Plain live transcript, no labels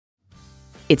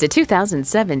It's a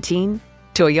 2017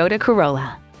 Toyota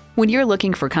Corolla. When you're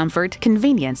looking for comfort,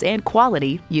 convenience, and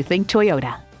quality, you think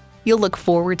Toyota. You'll look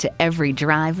forward to every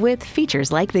drive with features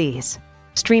like these: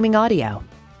 streaming audio,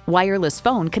 wireless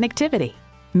phone connectivity,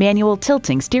 manual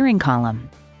tilting steering column,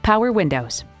 power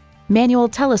windows, manual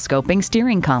telescoping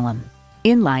steering column,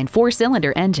 inline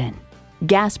 4-cylinder engine,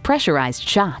 gas pressurized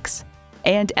shocks,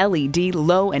 and LED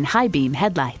low and high beam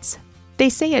headlights. They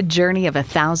say a journey of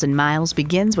 1,000 miles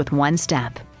begins with one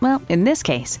step. Well, in this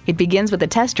case, it begins with a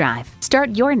test drive.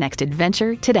 Start your next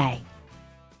adventure today.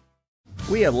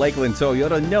 We at Lakeland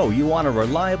Toyota know you want a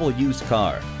reliable used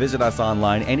car. Visit us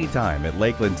online anytime at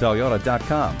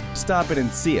lakelandtoyota.com. Stop in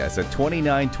and see us at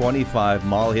 2925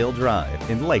 Mall Hill Drive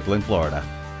in Lakeland, Florida.